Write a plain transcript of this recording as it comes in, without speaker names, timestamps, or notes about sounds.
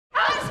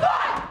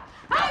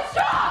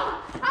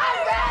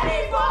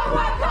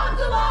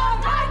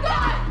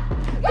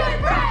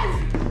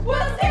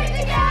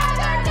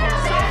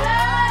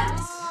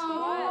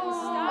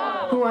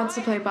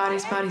wants to play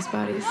bodies, bodies,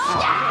 bodies?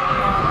 Oh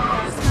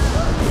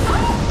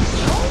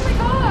my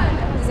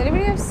God! Does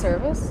anybody have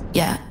service?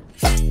 Yeah.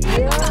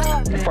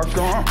 What the fuck's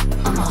going on?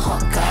 I'm a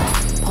hot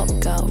girl, pop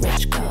girl,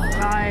 rich girl.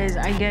 Guys,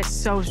 I get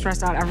so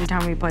stressed out every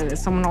time we play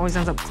this. Someone always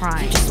ends up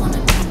crying. Just wanna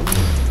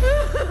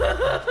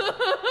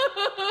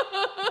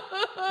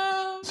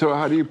So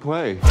how do you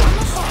play? I'm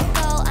a hot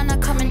girl and I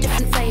come in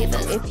different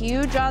flavors. If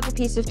you draw the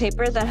piece of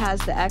paper that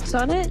has the X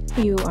on it,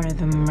 you are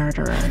the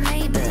murderer.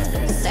 Neighbors.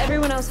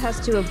 Everyone else has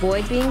to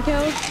avoid being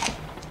killed.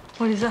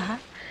 What is that?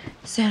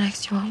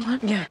 Xanax, do you want one?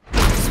 Yeah.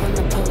 Just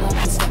wanna pull up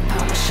and step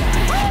out my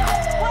shine.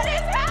 What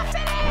is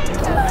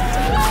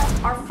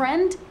happening? Our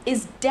friend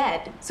is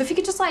dead. So if you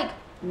could just, like,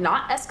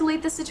 not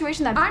escalate this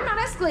situation, that I'm not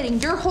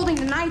escalating. You're holding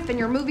the knife and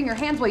you're moving your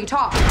hands while you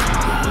talk.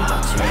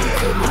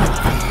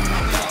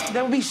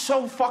 That would be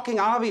so fucking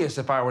obvious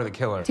if I were the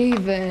killer.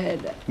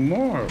 David.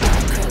 More.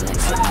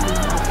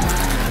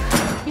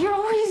 You're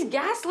always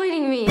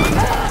gaslighting me.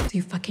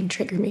 You fucking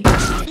trigger me.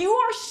 You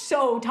are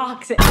so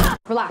toxic.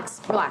 Relax,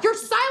 relax. You're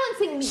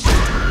silencing me. Is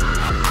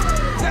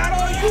that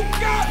all you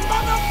got,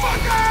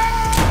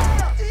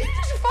 motherfucker? Did you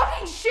just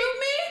fucking shoot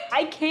me?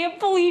 I can't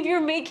believe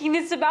you're making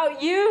this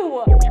about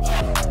you.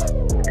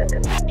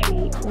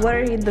 What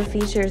are the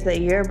features that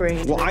you're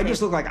bringing? Well, I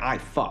just look like I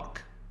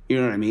fuck. You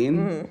know what I mean?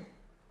 Mm.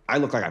 I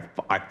look like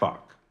I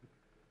fuck.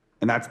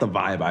 And that's the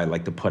vibe I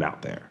like to put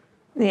out there.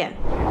 Yeah.